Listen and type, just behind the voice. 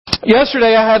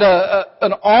Yesterday I had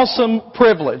an awesome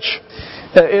privilege.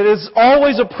 It is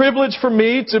always a privilege for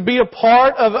me to be a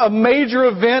part of a major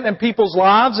event in people's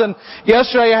lives. And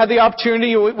yesterday I had the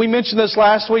opportunity, we mentioned this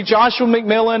last week, Joshua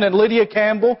McMillan and Lydia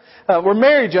Campbell were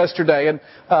married yesterday. And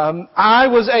I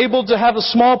was able to have a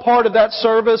small part of that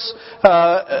service.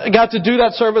 Got to do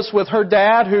that service with her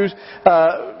dad, who's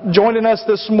joining us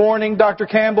this morning, Dr.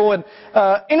 Campbell. And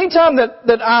anytime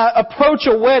that I approach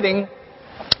a wedding,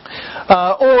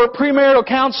 or premarital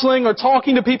counseling, or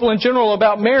talking to people in general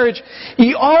about marriage,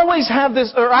 you always have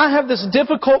this, or I have this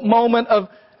difficult moment of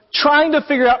trying to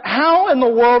figure out how in the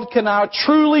world can I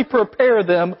truly prepare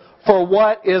them for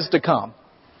what is to come.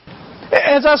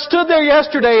 As I stood there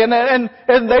yesterday and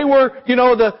they were,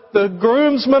 the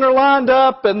groomsmen are lined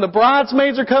up and the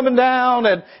bridesmaids are coming down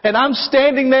and I'm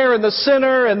standing there in the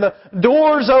center and the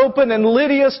doors open and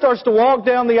Lydia starts to walk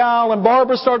down the aisle and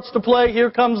Barbara starts to play Here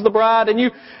Comes the Bride, and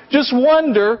you just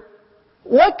wonder,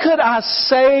 what could I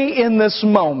say in this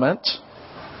moment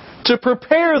to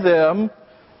prepare them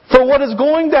for what is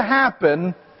going to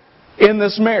happen in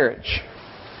this marriage?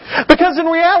 Because in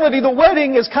reality, the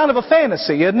wedding is kind of a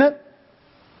fantasy, isn't it?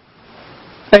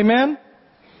 Amen?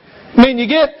 I mean, you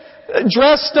get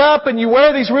dressed up and you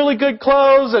wear these really good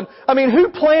clothes, and who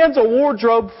plans a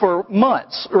wardrobe for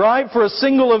months, right? For a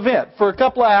single event, for a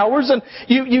couple of hours, and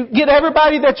you get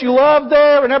everybody that you love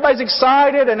there and everybody's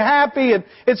excited and happy, and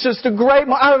it's just a great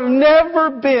moment. I've never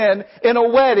been in a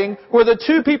wedding where the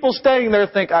two people standing there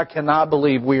think, I cannot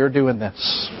believe we are doing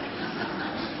this.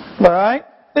 Right?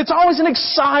 It's always an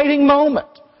exciting moment.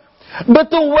 But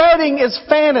the wedding is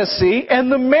fantasy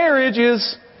and the marriage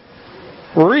is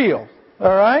real.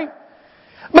 Alright?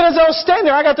 But as I was standing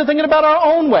there, I got to thinking about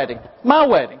our own wedding. My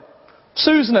wedding.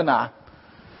 Susan and I.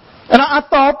 And I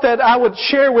thought that I would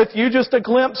share with you just a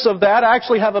glimpse of that. I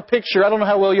actually have a picture. I don't know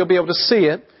how well you'll be able to see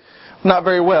it. Not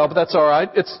very well, but that's alright.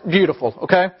 It's beautiful,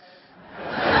 okay?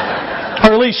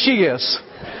 Or at least she is.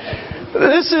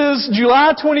 This is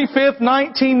July 25th,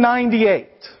 1998.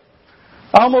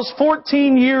 Almost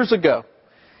 14 years ago.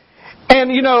 And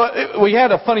we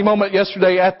had a funny moment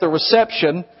yesterday at the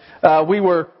reception. We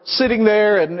were sitting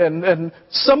there and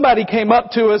somebody came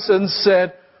up to us and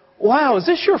said, wow, is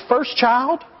this your first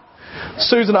child?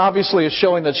 Susan obviously is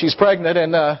showing that she's pregnant,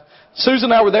 and Susan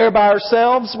and I were there by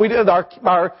ourselves. We did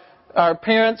our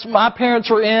parents, my parents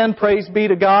were in, praise be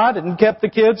to God, and kept the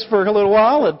kids for a little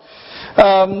while.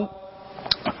 And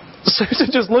Susan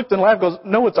just looked and laughed and goes,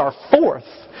 no, it's our fourth.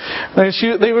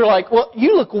 And they were like, well,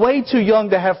 you look way too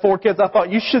young to have 4 kids. I thought,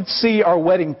 you should see our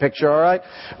wedding picture, all right?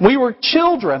 We were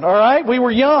children, all right? We were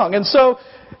young. And so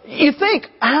you think,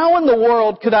 how in the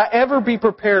world could I ever be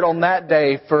prepared on that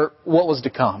day for what was to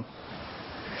come?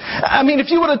 If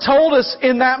you would have told us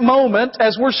in that moment,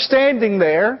 as we're standing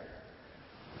there,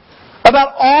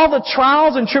 about all the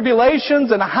trials and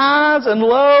tribulations and highs and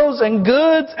lows and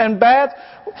goods and bads,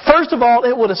 first of all,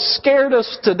 it would have scared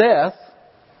us to death.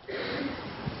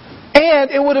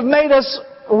 And it would have made us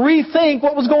rethink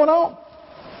what was going on.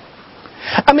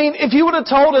 If you would have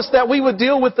told us that we would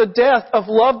deal with the death of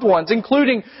loved ones,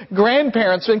 including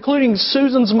grandparents, including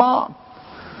Susan's mom.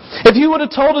 If you would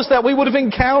have told us that we would have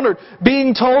encountered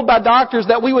being told by doctors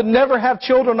that we would never have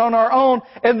children on our own,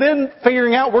 and then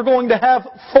figuring out we're going to have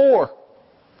 4.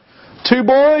 2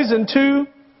 boys and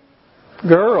 2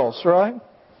 girls, right?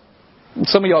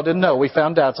 Some of y'all didn't know. We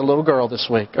found out it's a little girl this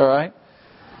week, all right?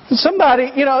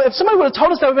 Somebody, if somebody would have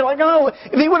told us that, we'd be like, no.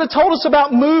 If he would have told us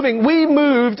about moving, we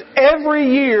moved every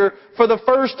year for the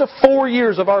first 4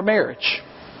 years of our marriage.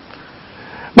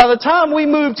 By the time we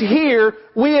moved here,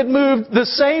 we had moved the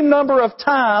same number of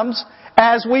times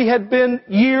as we had been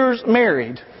years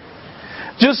married.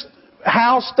 Just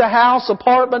house to house,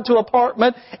 apartment to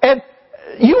apartment. And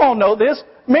you all know this,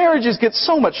 marriages get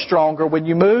so much stronger when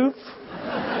you move.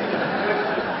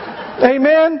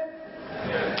 Amen?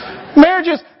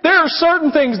 Marriages, there are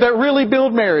certain things that really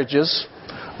build marriages.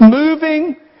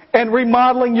 Moving and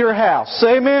remodeling your house.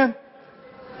 Amen?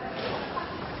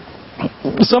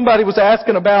 Somebody was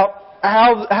asking about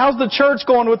how's the church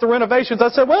going with the renovations. I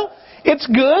said, well, it's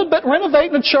good, but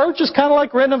renovating a church is kind of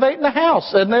like renovating a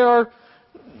house. And there are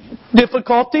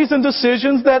difficulties and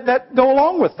decisions that go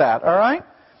along with that. All right?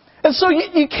 And so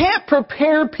you can't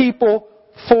prepare people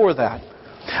for that.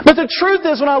 But the truth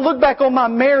is, when I look back on my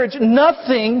marriage,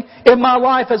 nothing in my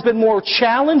life has been more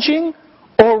challenging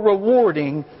or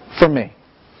rewarding for me.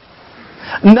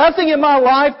 Nothing in my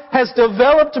life has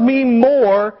developed me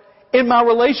more in my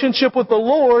relationship with the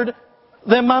Lord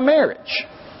than my marriage.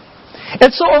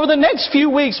 And so over the next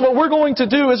few weeks, what we're going to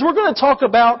do is we're going to talk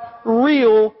about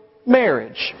real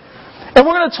marriage. And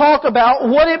we're going to talk about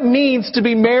what it means to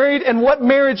be married and what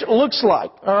marriage looks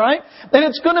like. All right? And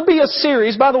it's going to be a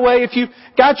series. By the way, if you've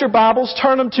got your Bibles,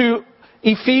 turn them to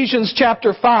Ephesians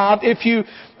chapter 5. If you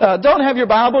don't have your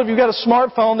Bible, if you've got a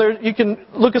smartphone, there you can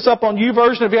look us up on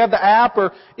YouVersion if you have the app,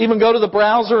 or even go to the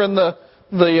browser, and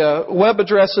the web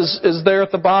address is there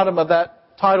at the bottom of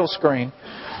that title screen.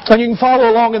 And you can follow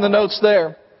along in the notes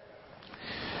there.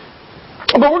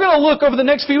 But we're going to look over the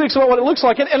next few weeks about what it looks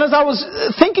like. And as I was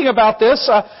thinking about this,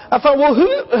 I thought, well,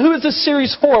 who is this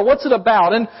series for? What's it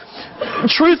about? And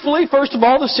truthfully, first of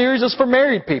all, the series is for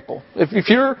married people. If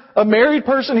you're a married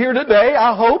person here today,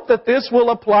 I hope that this will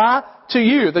apply to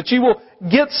you, that you will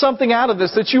get something out of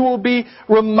this, that you will be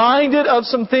reminded of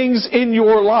some things in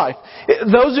your life.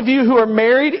 Those of you who are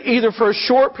married, either for a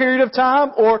short period of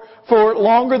time or for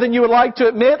longer than you would like to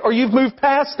admit, or you've moved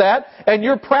past that and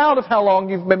you're proud of how long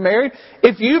you've been married,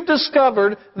 if you've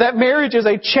discovered that marriage is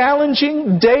a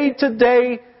challenging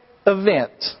day-to-day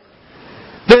event,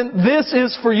 then this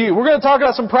is for you. We're going to talk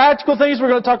about some practical things. We're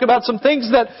going to talk about some things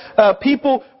that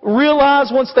people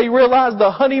realize once they realize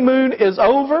the honeymoon is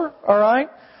over. All right?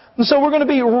 And so we're going to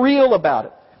be real about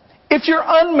it. If you're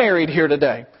unmarried here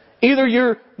today, either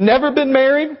you've never been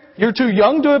married, you're too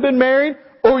young to have been married,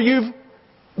 or you've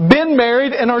been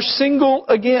married and are single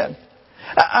again.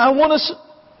 I want us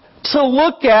to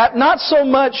look at not so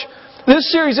much...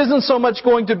 This series isn't so much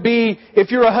going to be,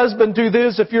 if you're a husband, do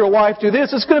this, if you're a wife, do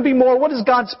this. It's going to be more, what is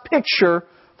God's picture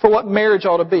for what marriage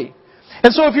ought to be?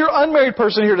 And so if you're an unmarried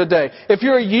person here today, if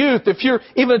you're a youth, if you're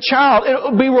even a child, it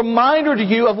will be a reminder to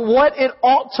you of what it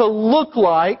ought to look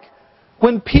like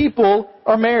when people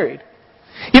are married.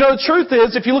 You know, the truth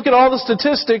is, if you look at all the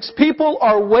statistics, people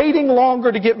are waiting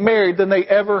longer to get married than they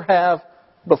ever have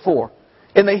before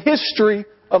in the history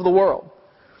of the world.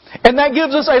 And that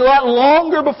gives us a lot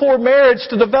longer before marriage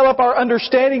to develop our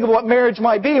understanding of what marriage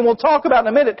might be. And we'll talk about in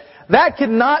a minute. That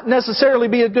cannot necessarily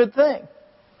be a good thing.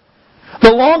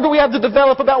 The longer we have to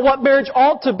develop about what marriage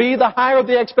ought to be, the higher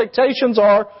the expectations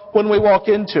are when we walk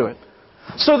into it.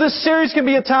 So this series can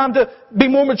be a time to be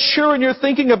more mature in your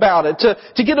thinking about it,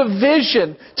 to get a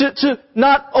vision, to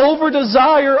not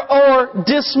over-desire or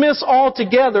dismiss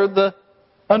altogether the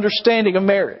understanding of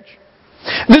marriage.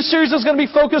 This series is going to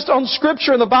be focused on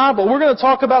Scripture and the Bible. We're going to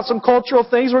talk about some cultural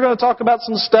things. We're going to talk about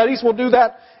some studies. We'll do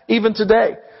that even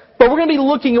today. But we're going to be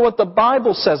looking at what the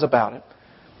Bible says about it.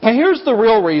 And here's the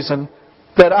real reason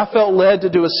that I felt led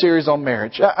to do a series on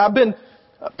marriage. I've been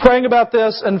praying about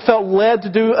this and felt led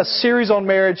to do a series on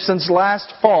marriage since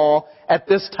last fall at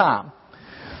this time.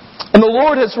 And the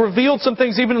Lord has revealed some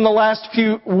things even in the last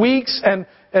few weeks and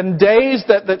days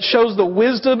that shows the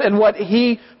wisdom and what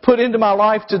He put into my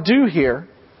life to do here.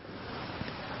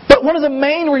 But one of the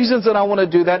main reasons that I want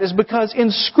to do that is because in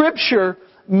Scripture,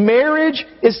 marriage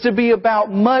is to be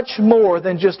about much more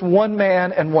than just one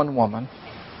man and one woman.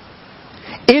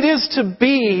 It is to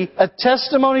be a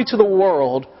testimony to the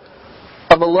world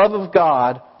of the love of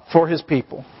God for His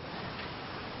people.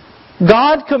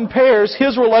 God compares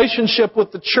His relationship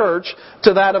with the church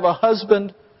to that of a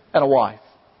husband and a wife.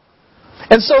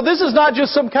 And so this is not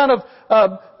just some kind of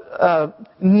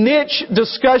niche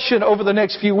discussion over the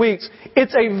next few weeks.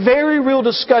 It's a very real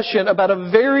discussion about a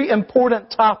very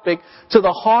important topic to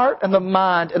the heart and the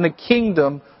mind and the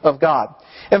kingdom of God.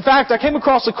 In fact, I came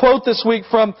across a quote this week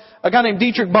from a guy named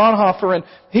Dietrich Bonhoeffer, and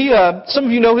he, some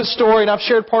of you know his story, and I've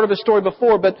shared part of his story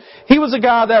before, but he was a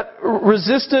guy that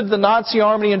resisted the Nazi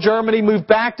army in Germany, moved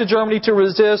back to Germany to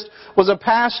resist, was a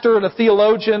pastor and a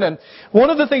theologian, and one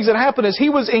of the things that happened is he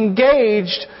was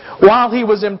engaged while he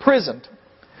was imprisoned.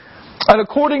 And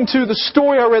according to the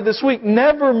story I read this week,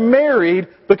 never married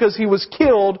because he was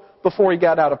killed before he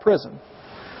got out of prison.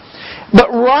 But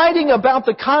writing about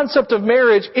the concept of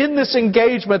marriage in this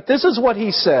engagement, this is what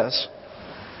he says.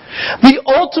 The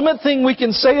ultimate thing we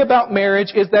can say about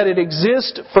marriage is that it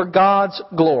exists for God's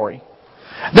glory.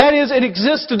 That is, it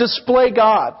exists to display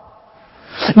God.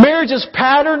 Marriage is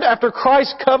patterned after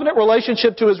Christ's covenant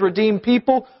relationship to His redeemed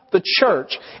people, the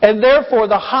church. And therefore,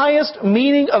 the highest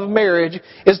meaning of marriage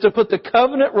is to put the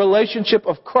covenant relationship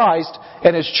of Christ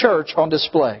and His church on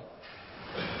display.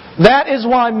 That is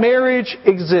why marriage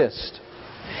exists.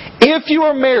 If you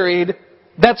are married,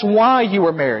 that's why you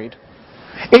are married.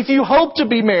 If you hope to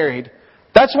be married,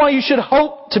 that's why you should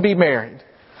hope to be married.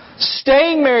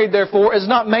 Staying married, therefore, is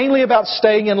not mainly about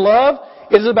staying in love.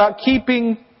 It is about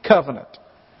keeping covenant.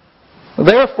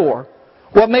 Therefore,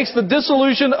 what makes the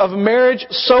dissolution of marriage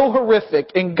so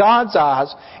horrific in God's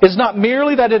eyes is not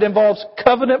merely that it involves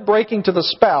covenant breaking to the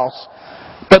spouse,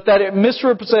 but that it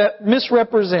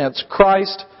misrepresents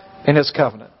Christ and His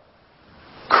covenant.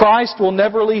 Christ will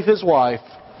never leave His wife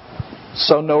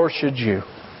so nor should you.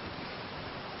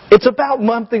 It's about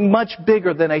something much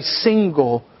bigger than a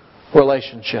single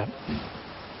relationship.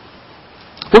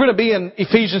 We're going to be in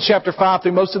Ephesians chapter 5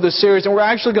 through most of this series, and we're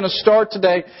actually going to start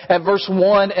today at verse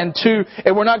 1 and 2,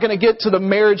 and we're not going to get to the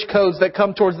marriage codes that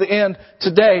come towards the end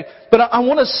today, but I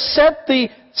want to set the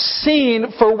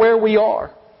scene for where we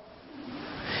are.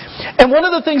 And one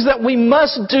of the things that we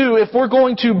must do if we're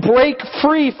going to break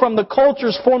free from the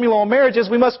culture's formula on marriage is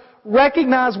we must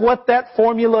recognize what that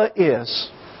formula is.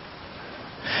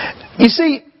 You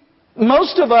see,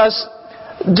 most of us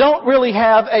don't really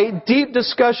have a deep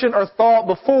discussion or thought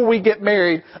before we get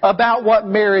married about what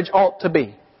marriage ought to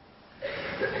be.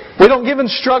 We don't give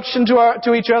instruction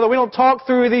to each other. We don't talk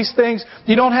through these things.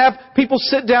 You don't have people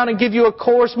sit down and give you a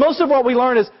course. Most of what we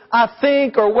learn is, I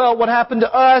think, or well, what happened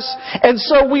to us. And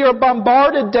so we are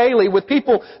bombarded daily with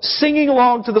people singing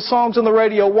along to the songs on the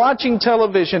radio, watching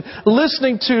television,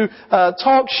 listening to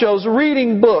talk shows,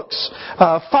 reading books,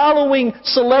 following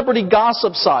celebrity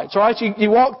gossip sites, right?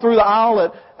 You walk through the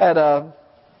aisle at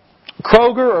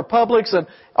Kroger or Publix, and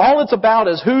all it's about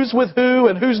is who's with who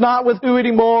and who's not with who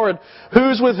anymore, and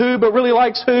who's with who but really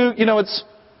likes who. You know, it's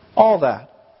all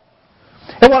that.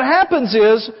 And what happens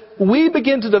is we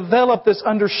begin to develop this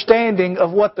understanding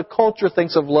of what the culture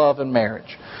thinks of love and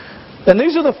marriage. And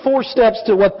these are the 4 steps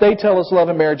to what they tell us love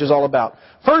and marriage is all about.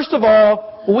 First of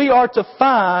all, we are to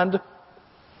find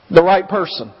the right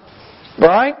person.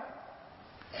 Right?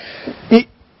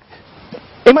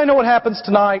 Anybody know what happens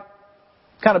tonight?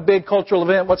 Kind of big cultural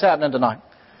event. What's happening tonight?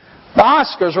 The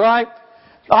Oscars, right?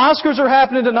 The Oscars are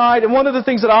happening tonight, and one of the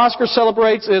things that Oscars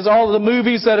celebrates is all of the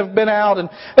movies that have been out, and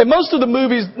most of the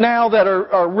movies now that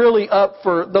are really up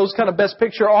for those kind of Best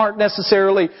Picture aren't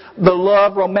necessarily the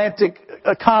love, romantic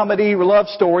comedy, love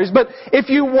stories. But if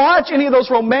you watch any of those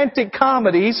romantic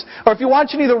comedies, or if you watch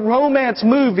any of the romance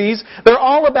movies, they're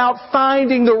all about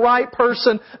finding the right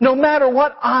person, no matter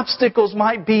what obstacles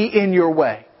might be in your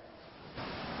way.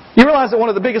 You realize that one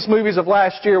of the biggest movies of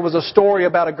last year was a story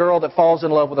about a girl that falls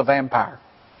in love with a vampire.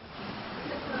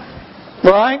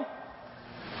 Right?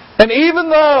 And even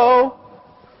though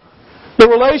the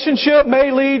relationship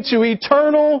may lead to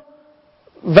eternal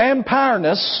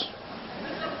vampireness,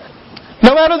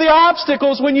 no matter the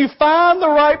obstacles, when you find the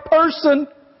right person,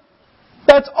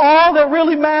 that's all that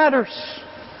really matters.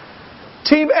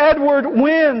 Team Edward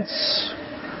wins.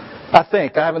 I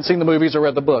think. I haven't seen the movies or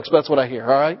read the books, but that's what I hear,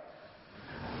 all right?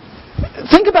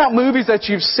 Think about movies that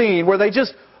you've seen where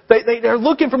they're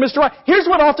looking for Mr. Right. Here's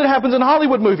what often happens in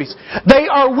Hollywood movies. They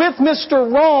are with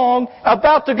Mr. Wrong,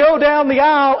 about to go down the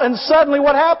aisle, and suddenly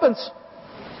what happens?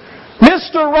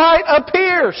 Mr. Right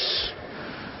appears.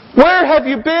 Where have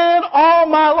you been all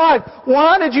my life?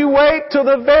 Why did you wait till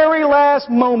the very last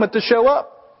moment to show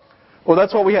up? Well,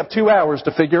 that's what we have 2 hours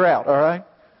to figure out, all right?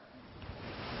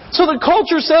 So the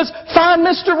culture says, find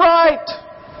Mr. Right.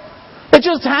 It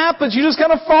just happens. You just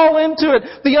kind of fall into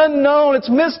it. The unknown, it's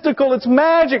mystical, it's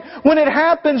magic. When it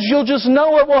happens, you'll just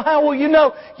know it. Well, how will you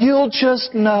know? You'll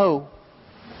just know.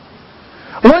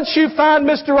 Once you find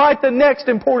Mr. Right, the next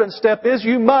important step is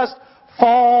you must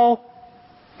fall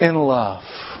in love.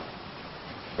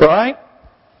 Right?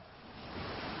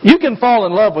 You can fall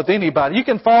in love with anybody. You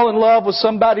can fall in love with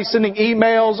somebody sending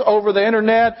emails over the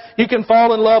internet. You can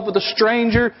fall in love with a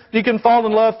stranger. You can fall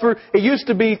in love it used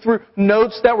to be through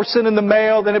notes that were sent in the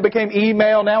mail, then it became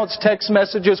email, now it's text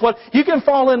messages. You can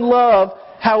fall in love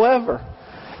however.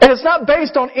 And it's not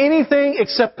based on anything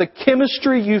except the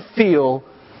chemistry you feel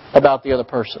about the other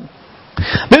person.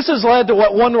 This has led to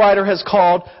what one writer has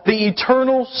called the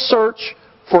eternal search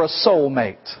for a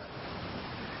soulmate.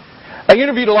 I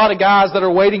interviewed a lot of guys that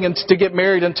are waiting to get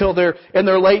married until they're in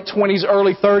their late 20s,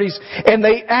 early 30s. And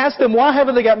they asked them, why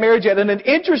haven't they got married yet? And an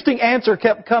interesting answer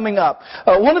kept coming up.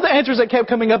 One of the answers that kept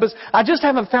coming up is, I just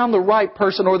haven't found the right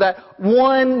person or that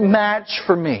one match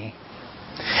for me.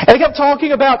 And they kept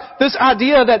talking about this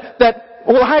idea that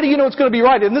well, how do you know it's going to be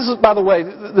right? And this is, by the way,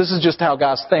 this is just how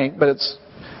guys think, but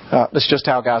it's just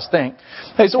how guys think.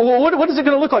 They said, well, what is it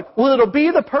going to look like? Well, it'll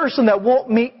be the person that won't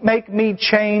make me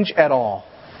change at all.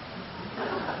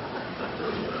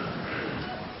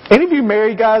 Any of you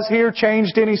married guys here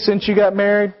changed any since you got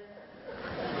married?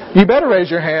 You better raise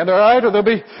your hand, all right? Or there'll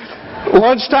be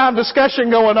lunchtime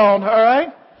discussion going on, all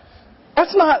right?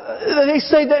 That's not, they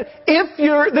say that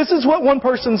this is what one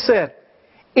person said.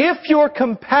 If you're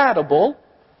compatible,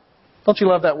 don't you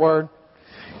love that word?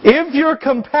 If you're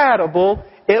compatible,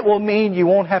 it will mean you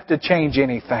won't have to change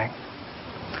anything.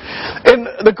 In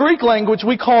the Greek language,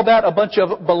 we call that a bunch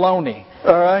of baloney,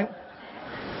 all right?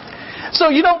 So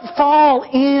you don't fall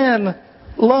in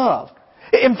love.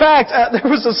 In fact, there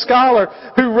was a scholar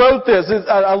who wrote this.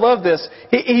 I love this.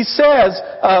 He says,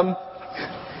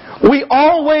 we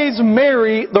always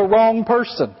marry the wrong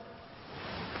person.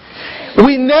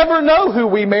 We never know who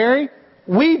we marry.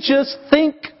 We just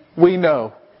think we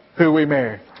know who we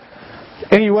marry.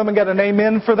 Any women got an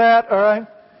amen for that? All right.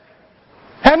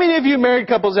 How many of you married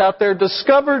couples out there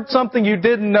discovered something you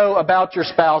didn't know about your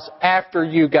spouse after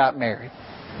you got married?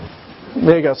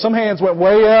 There you go. Some hands went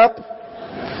way up.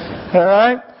 All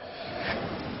right.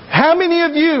 How many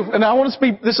of you, and I want to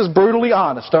speak, this is brutally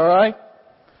honest, all right?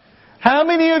 How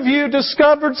many of you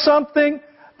discovered something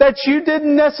that you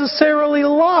didn't necessarily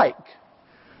like,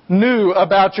 knew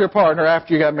about your partner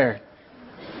after you got married?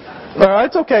 All right,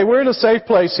 it's okay. We're in a safe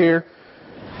place here.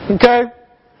 Okay?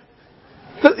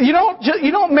 You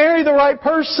don't marry the right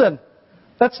person.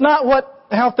 That's not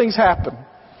how things happen.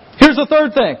 Here's the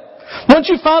third thing. Once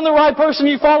you find the right person,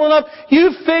 you fall in love,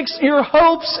 you fix your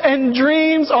hopes and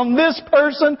dreams on this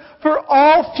person for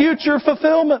all future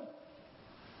fulfillment.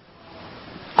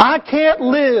 I can't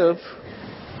live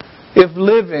if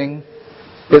living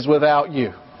is without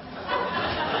you.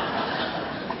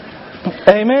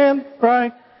 Amen?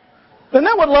 Right? Isn't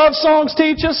that what love songs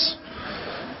teach us?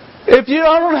 If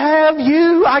I don't have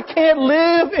you, I can't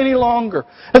live any longer.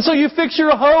 And so you fix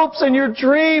your hopes and your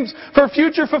dreams for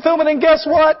future fulfillment. And guess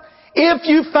what? If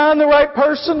you find the right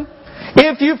person,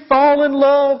 if you fall in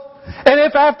love, and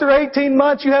if after 18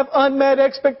 months you have unmet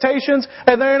expectations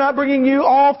and they're not bringing you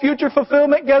all future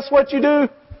fulfillment, guess what you do?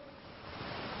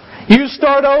 You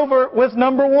start over with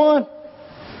number one.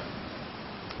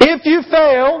 If you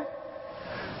fail,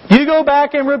 you go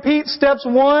back and repeat steps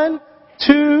 1,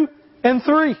 2, and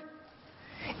 3.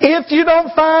 If you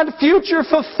don't find future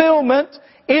fulfillment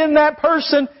in that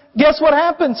person, guess what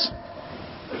happens?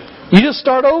 You just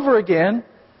start over again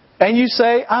and you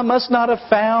say, I must not have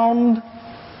found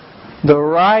the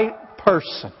right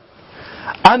person.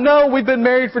 I know we've been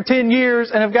married for 10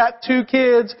 years and have got 2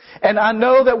 kids, and I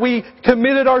know that we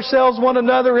committed ourselves one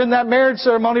another in that marriage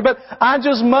ceremony, but I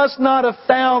just must not have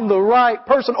found the right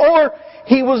person. Or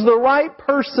he was the right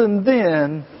person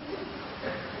then,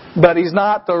 but he's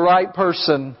not the right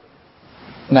person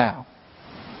now.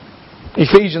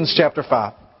 Ephesians chapter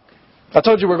 5. I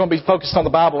told you we're going to be focused on the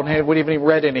Bible, and we haven't even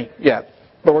read any yet.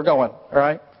 But we're going, all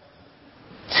right?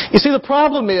 You see, the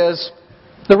problem is,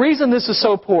 the reason this is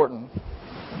so important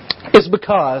is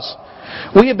because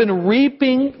we have been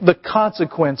reaping the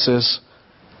consequences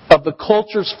of the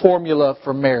culture's formula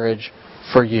for marriage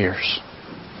for years.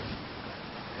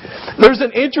 There's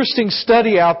an interesting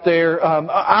study out there.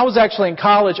 I was actually in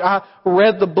college. I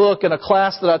read the book in a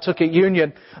class that I took at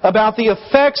Union about the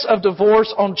effects of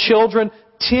divorce on children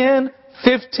 10,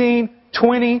 15,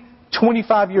 20,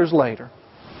 25 years later.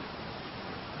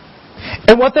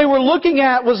 And what they were looking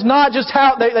at was not just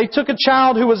how they took a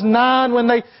child who was 9 when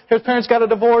his parents got a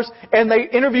divorce, and they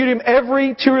interviewed him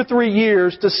every 2 or 3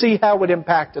 years to see how it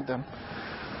impacted them.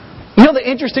 You know the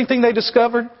interesting thing they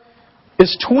discovered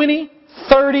is 20,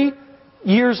 30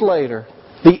 years later,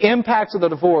 the impacts of the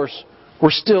divorce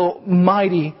were still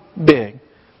mighty big.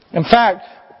 In fact,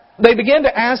 they began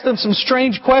to ask them some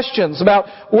strange questions about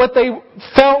what they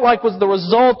felt like was the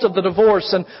result of the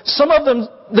divorce. And some of them,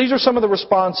 these are some of the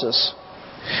responses.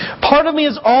 Part of me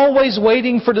is always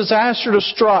waiting for disaster to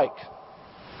strike.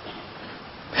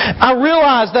 I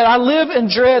realize that I live in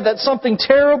dread that something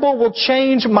terrible will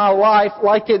change my life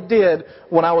like it did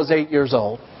when I was 8 years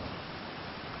old.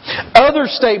 Other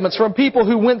statements from people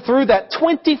who went through that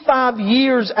 25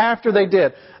 years after they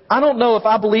did. I don't know if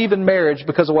I believe in marriage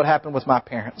because of what happened with my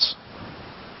parents.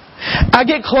 I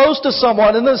get close to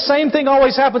someone and the same thing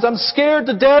always happens. I'm scared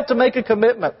to death to make a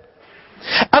commitment.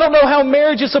 I don't know how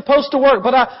marriage is supposed to work,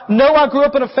 but I know I grew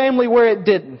up in a family where it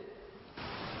didn't.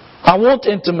 I want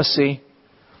intimacy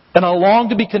and I long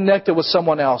to be connected with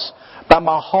someone else, but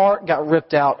my heart got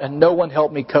ripped out and no one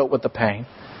helped me cope with the pain.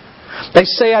 They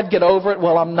say I'd get over it.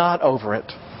 Well, I'm not over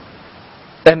it.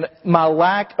 And my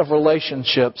lack of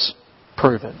relationships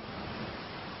prove it.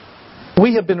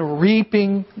 We have been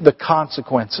reaping the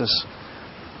consequences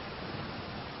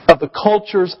of the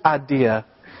culture's idea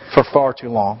for far too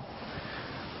long.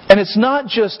 And it's not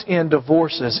just in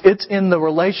divorces. It's in the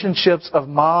relationships of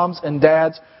moms and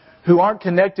dads who aren't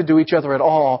connected to each other at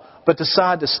all, but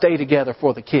decide to stay together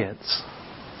for the kids,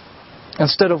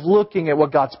 instead of looking at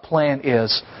what God's plan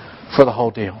is for the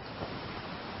whole deal.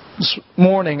 This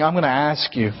morning, I'm going to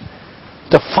ask you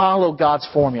to follow God's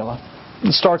formula.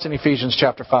 It starts in Ephesians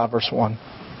chapter 5, verse 1.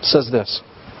 It says this: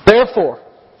 Therefore,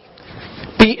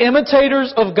 Be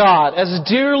imitators of God as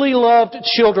dearly loved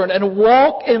children, and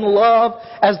walk in love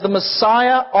as the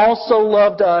Messiah also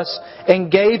loved us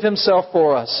and gave Himself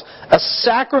for us, a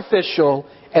sacrificial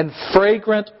and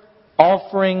fragrant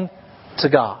offering to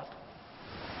God.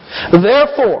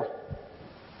 Therefore,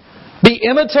 be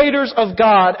imitators of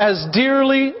God as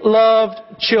dearly loved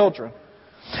children,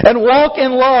 and walk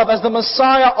in love as the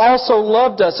Messiah also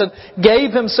loved us and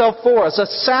gave Himself for us, a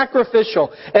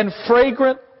sacrificial and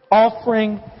fragrant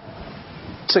offering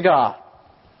to God.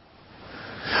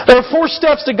 There are 4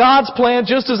 steps to God's plan,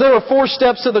 just as there are 4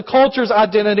 steps to the culture's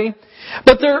identity,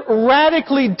 but they're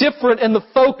radically different in the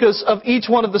focus of each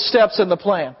one of the steps in the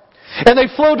plan. And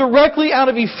they flow directly out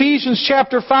of Ephesians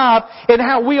chapter 5 and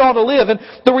how we ought to live. And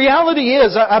the reality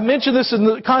is, I mentioned this in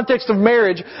the context of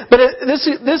marriage, but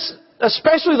this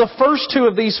especially the first 2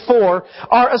 of these 4,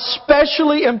 are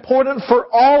especially important for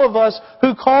all of us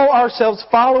who call ourselves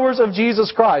followers of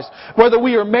Jesus Christ. Whether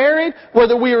we are married,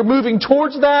 whether we are moving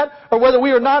towards that, or whether we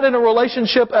are not in a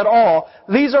relationship at all,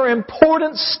 these are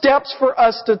important steps for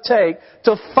us to take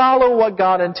to follow what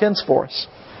God intends for us.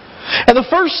 And the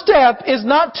first step is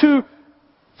not to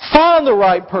find the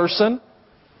right person,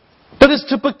 but is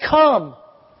to become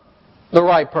the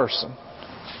right person.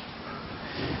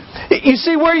 You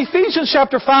see, where Ephesians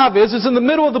chapter 5 is in the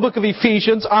middle of the book of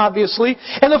Ephesians, obviously.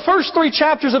 And the first 3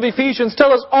 chapters of Ephesians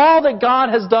tell us all that God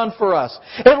has done for us.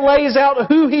 It lays out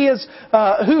who He is,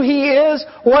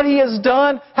 what He has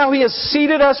done, how He has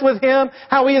seated us with Him,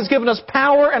 how He has given us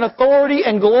power and authority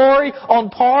and glory on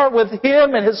par with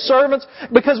Him and His servants,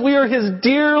 because we are His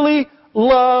dearly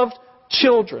loved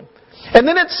children. And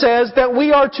then it says that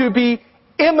we are to be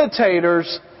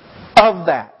imitators of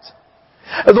that.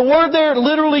 The word there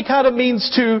literally kind of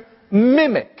means to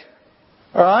mimic.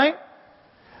 Alright?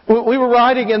 We were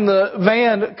riding in the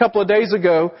van a couple of days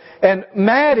ago, and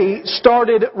Maddie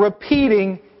started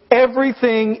repeating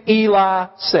everything Eli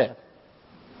said.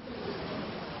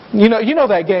 You know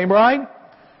that game, right?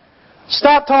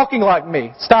 Stop talking like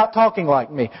me. Stop talking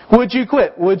like me. Would you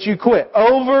quit? Would you quit?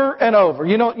 Over and over.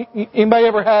 Anybody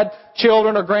ever had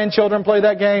children or grandchildren play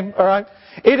that game? Alright?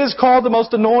 It is called the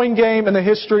most annoying game in the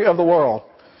history of the world.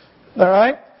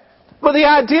 Alright? But the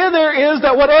idea there is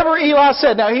that whatever Eli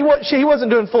said, now he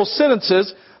wasn't doing full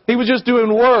sentences, he was just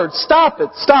doing words. Stop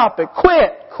it,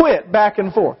 quit, back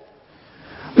and forth.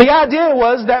 The idea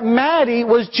was that Maddie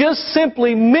was just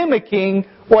simply mimicking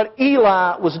what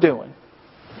Eli was doing.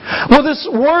 Well, this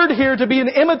word here, to be an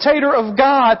imitator of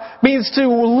God, means to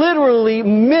literally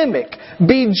mimic,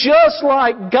 be just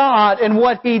like God in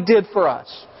what He did for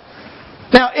us.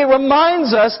 Now, it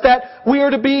reminds us that we are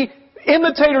to be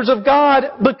imitators of God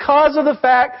because of the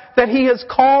fact that He has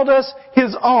called us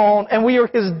His own and we are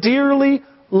His dearly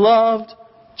loved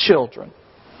children.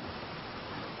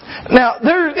 Now,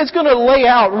 it's going to lay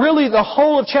out, really the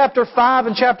whole of chapter 5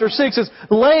 and chapter 6 is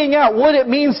laying out what it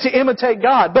means to imitate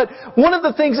God. But one of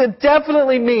the things it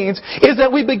definitely means is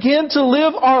that we begin to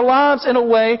live our lives in a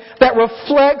way that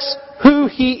reflects who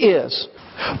He is.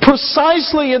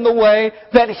 Precisely in the way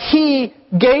that He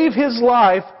gave His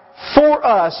life for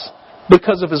us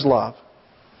because of His love.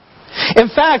 In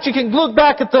fact, you can look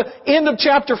back at the end of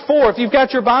chapter 4, if you've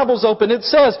got your Bibles open, it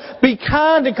says, be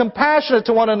kind and compassionate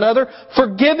to one another,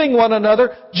 forgiving one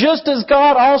another, just as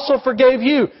God also forgave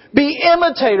you. Be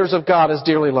imitators of God as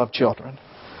dearly loved children.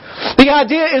 The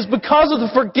idea is because of the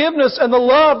forgiveness and the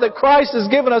love that Christ has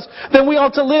given us, then we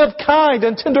ought to live kind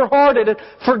and tender-hearted and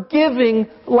forgiving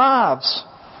lives.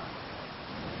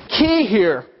 Key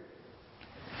here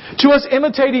to us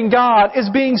imitating God is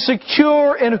being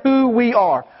secure in who we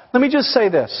are. Let me just say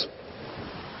this.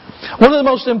 One of the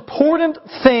most important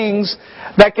things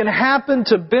that can happen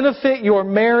to benefit your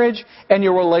marriage and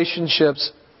your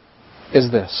relationships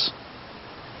is this.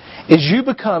 Is you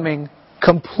becoming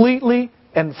completely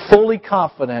and fully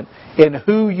confident in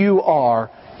who you are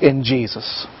in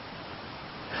Jesus.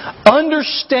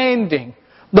 Understanding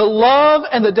the love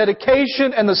and the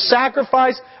dedication and the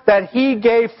sacrifice that He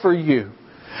gave for you.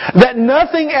 That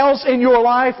nothing else in your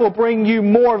life will bring you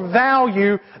more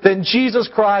value than Jesus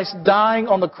Christ dying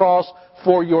on the cross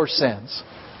for your sins.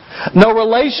 No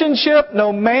relationship,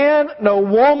 no man, no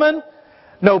woman,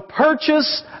 no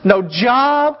purchase, no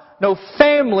job, no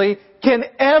family can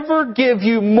ever give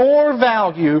you more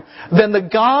value than the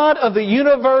God of the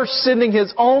universe sending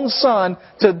His own Son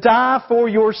to die for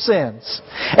your sins.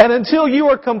 And until you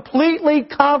are completely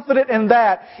confident in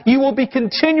that, you will be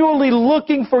continually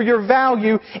looking for your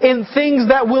value in things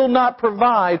that will not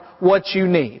provide what you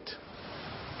need.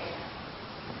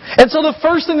 And so the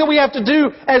first thing that we have to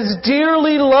do as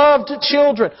dearly loved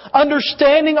children,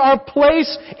 understanding our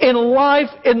place in life,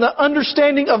 in the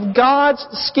understanding of God's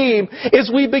scheme,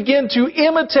 is we begin to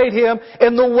imitate Him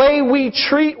in the way we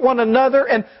treat one another,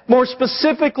 and more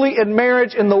specifically in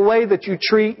marriage, in the way that you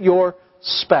treat your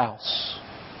spouse.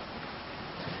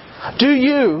 Do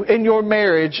you, in your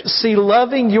marriage, see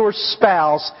loving your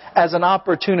spouse as an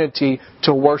opportunity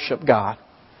to worship God?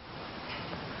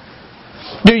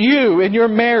 Do you, in your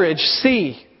marriage,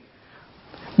 see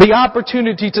the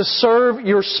opportunity to serve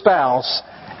your spouse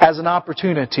as an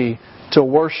opportunity to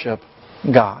worship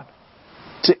God,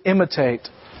 to imitate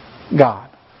God?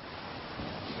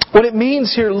 What it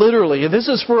means here literally, and this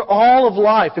is for all of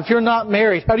life. If you're not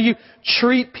married, how do you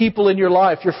treat people in your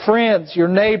life? Your friends, your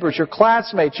neighbors, your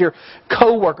classmates, your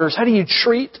co-workers. How do you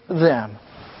treat them?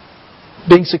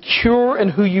 Being secure in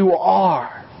who you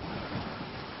are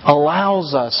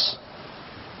allows us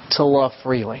to love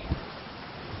freely.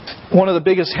 One of the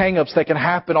biggest hang-ups that can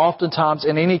happen oftentimes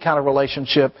in any kind of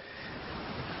relationship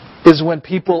is when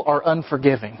people are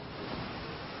unforgiving.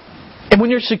 And when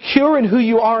you're secure in who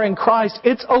you are in Christ,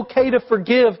 it's okay to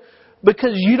forgive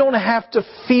because you don't have to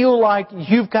feel like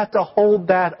you've got to hold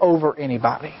that over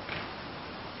anybody.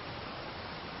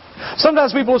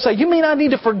 Sometimes people will say, "You mean I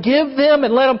need to forgive them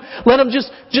and let them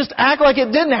just act like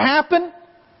it didn't happen?"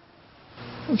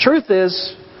 The truth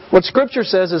is, what Scripture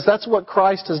says is that's what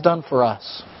Christ has done for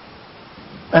us.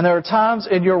 And there are times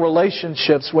in your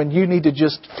relationships when you need to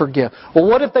just forgive. Well,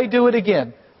 what if they do it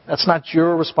again? That's not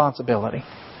your responsibility.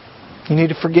 You need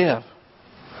to forgive.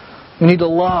 You need to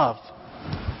love.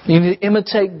 You need to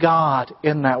imitate God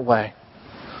in that way.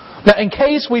 Now, in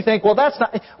case we think, well, that's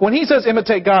not... When He says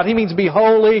imitate God, He means be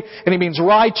holy, and He means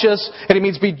righteous, and He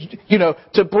means be,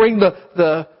 to bring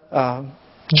the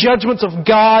judgments of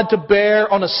God to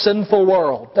bear on a sinful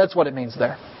world. That's what it means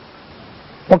there.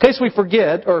 Well, in case we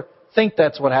forget or think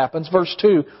that's what happens, verse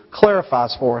 2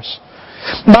 clarifies for us.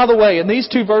 By the way, in these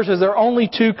two verses, there are only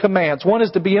two commands. One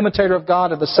is to be imitator of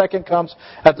God, and the second comes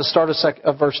at the start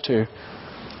of verse 2.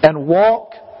 And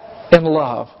walk in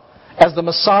love, as the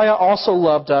Messiah also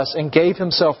loved us and gave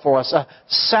Himself for us, a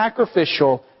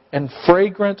sacrificial and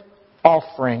fragrant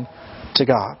offering to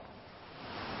God.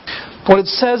 What it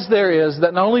says there is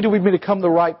that not only do we become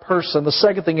the right person, the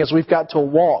second thing is we've got to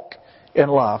walk in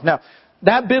love. Now,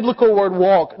 that biblical word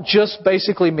walk just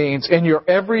basically means in your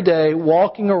everyday,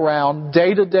 walking around,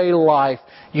 day-to-day life,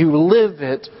 you live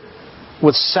it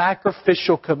with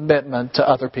sacrificial commitment to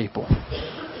other people.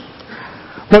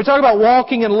 When we talk about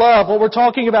walking in love, what we're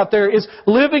talking about there is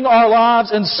living our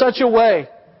lives in such a way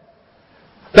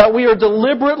that we are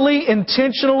deliberately,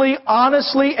 intentionally,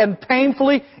 honestly, and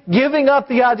painfully giving up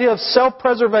the idea of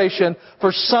self-preservation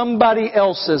for somebody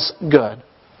else's good.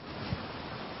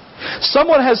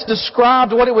 Someone has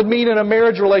described what it would mean in a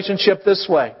marriage relationship this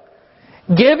way: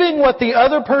 giving what the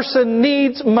other person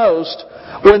needs most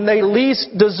when they least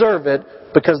deserve it,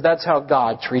 because that's how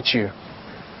God treats you.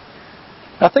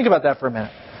 Now think about that for a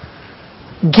minute.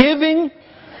 Giving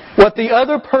what the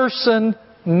other person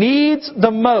needs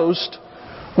the most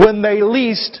when they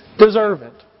least deserve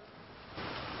it.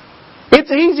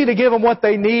 It's easy to give them what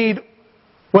they need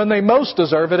when they most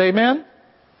deserve it. Amen?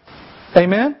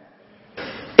 Amen?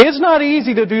 It's not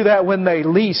easy to do that when they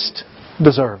least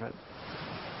deserve it.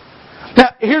 Now,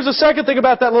 here's the second thing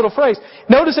about that little phrase.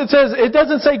 Notice it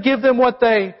doesn't say give them what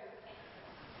they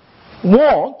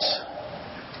want.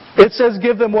 It says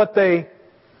give them what they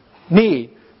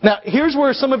need. Now, here's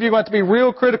where some of you are going to be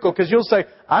real critical, because you'll say,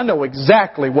 I know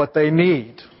exactly what they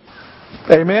need.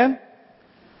 Amen?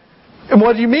 And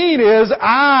what you mean is,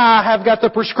 I have got the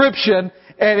prescription,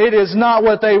 and it is not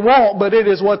what they want, but it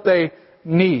is what they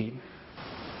need.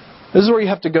 This is where you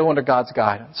have to go under God's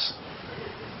guidance.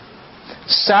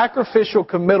 Sacrificial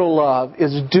committal love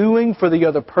is doing for the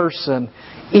other person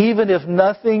even if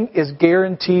nothing is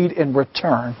guaranteed in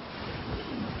return.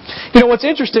 What's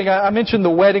interesting, I mentioned the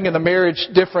wedding and the marriage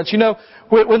difference.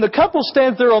 When the couple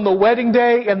stands there on the wedding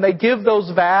day and they give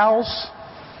those vows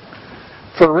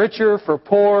for richer, for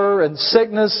poorer, in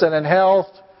sickness and in health,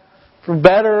 for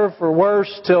better, for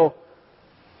worse, till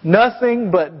nothing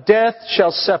but death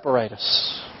shall separate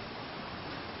us.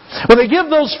 When they give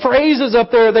those phrases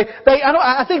up there,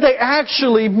 I think they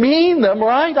actually mean them,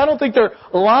 right? I don't think they're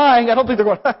lying. I don't think they're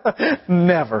going,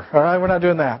 never. All right, we're not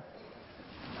doing that.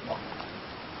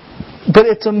 But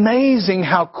it's amazing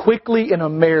how quickly in a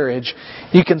marriage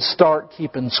you can start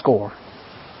keeping score.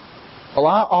 Well,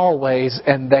 I always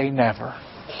and they never.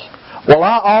 Well,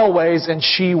 I always and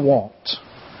she won't.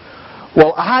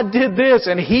 Well, I did this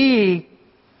and he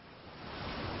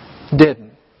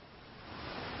didn't.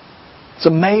 It's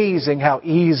amazing how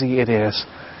easy it is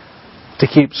to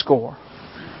keep score.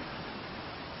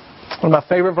 One of my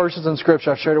favorite verses in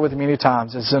Scripture, I've shared it with you many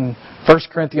times, is in 1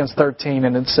 Corinthians 13,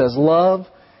 and it says, "Love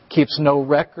keeps no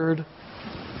record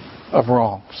of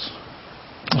wrongs."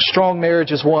 A strong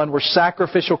marriage is one where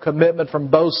sacrificial commitment from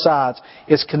both sides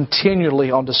is continually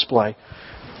on display.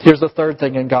 Here's the third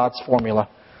thing in God's formula.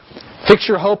 Fix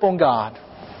your hope on God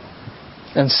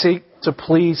and seek to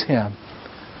please Him,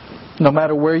 no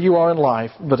matter where you are in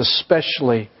life, but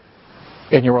especially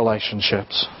in your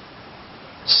relationships.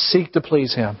 Seek to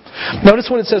please Him. Notice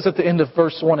what it says at the end of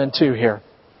verse 1 and 2 here.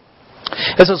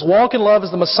 It says, "Walk in love as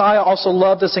the Messiah also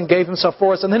loved us and gave Himself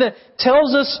for us." And then it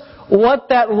tells us what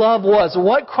that love was,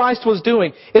 what Christ was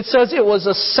doing. It says it was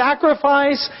a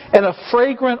sacrifice and a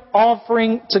fragrant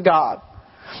offering to God.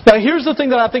 Now here's the thing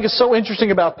that I think is so interesting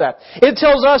about that. It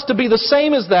tells us to be the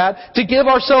same as that, to give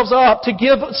ourselves up, to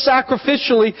give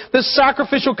sacrificially, this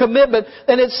sacrificial commitment.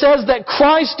 And it says that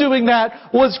Christ doing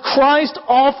that was Christ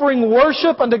offering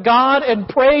worship unto God and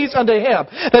praise unto Him.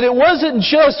 That it wasn't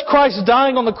just Christ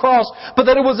dying on the cross, but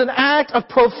that it was an act of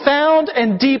profound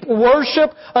and deep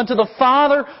worship unto the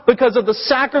Father because of the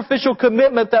sacrificial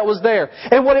commitment that was there.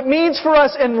 And what it means for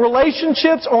us in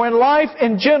relationships or in life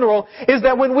in general is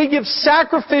that when we give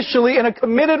sacrificially in a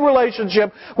committed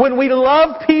relationship, when we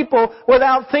love people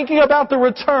without thinking about the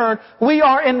return, we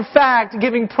are in fact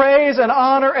giving praise and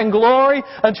honor and glory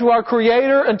unto our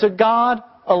Creator and to God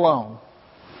alone.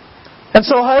 And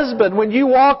so husband, when you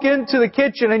walk into the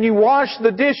kitchen and you wash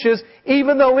the dishes,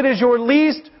 even though it is your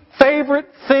least favorite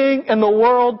thing in the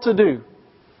world to do,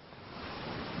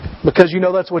 because you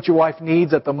know that's what your wife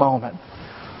needs at the moment,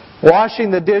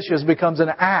 washing the dishes becomes an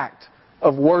act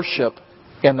of worship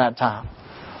in that time.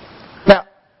 Now,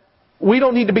 we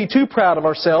don't need to be too proud of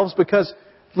ourselves because,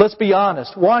 let's be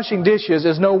honest, washing dishes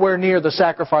is nowhere near the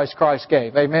sacrifice Christ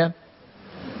gave. Amen?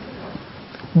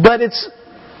 But it's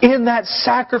in that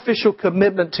sacrificial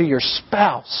commitment to your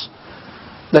spouse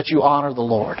that you honor the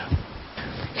Lord.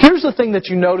 Here's the thing that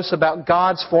you notice about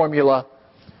God's formula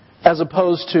as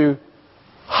opposed to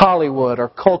Hollywood or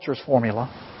culture's formula.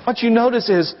 What you notice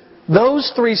is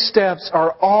those three steps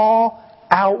are all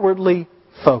outwardly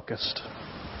focused.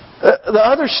 The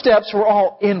other steps were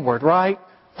all inward, right?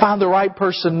 Find the right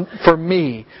person for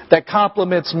me, that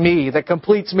complements me, that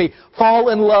completes me. Fall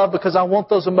in love because I want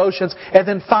those emotions, and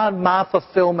then find my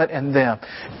fulfillment in them.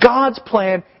 God's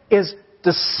plan is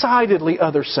decidedly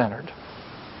other-centered.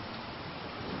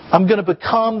 I'm going to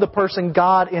become the person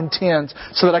God intends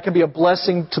so that I can be a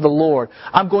blessing to the Lord.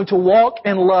 I'm going to walk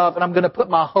in love, and I'm going to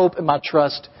put my hope and my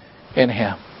trust in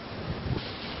Him.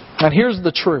 And here's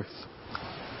the truth.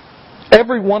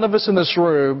 Every one of us in this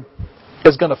room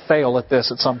is going to fail at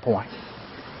this at some point.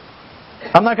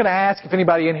 I'm not going to ask if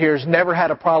anybody in here has never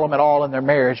had a problem at all in their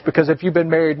marriage, because if you've been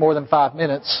married more than 5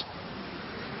 minutes,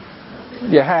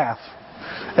 you have.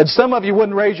 And some of you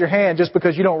wouldn't raise your hand just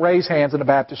because you don't raise hands in a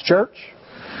Baptist church.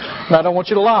 And I don't want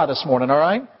you to lie this morning, all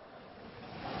right?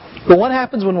 But what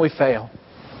happens when we fail?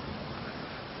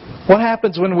 What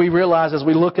happens when we realize as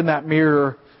we look in that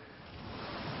mirror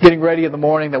getting ready in the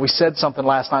morning that we said something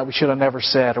last night we should have never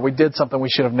said, or we did something we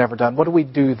should have never done? What do we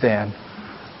do then?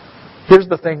 Here's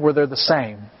the thing where they're the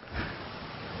same.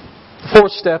 The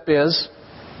fourth step is,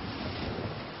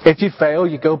 if you fail,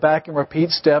 you go back and repeat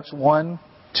steps 1,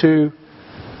 2,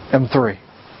 and 3.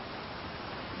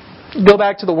 Go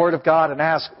back to the Word of God and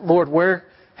ask, Lord, where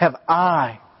have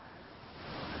I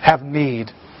have need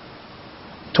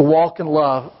to walk in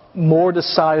love more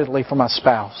decidedly for my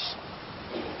spouse?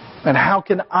 And how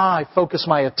can I focus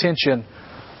my attention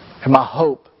and my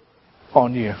hope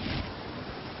on You?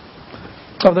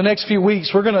 Over the next few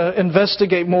weeks, we're going to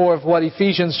investigate more of what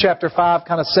Ephesians chapter 5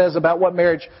 kind of says about what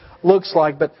marriage looks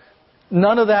like. But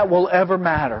none of that will ever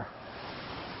matter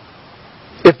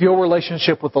if your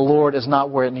relationship with the Lord is not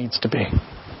where it needs to be.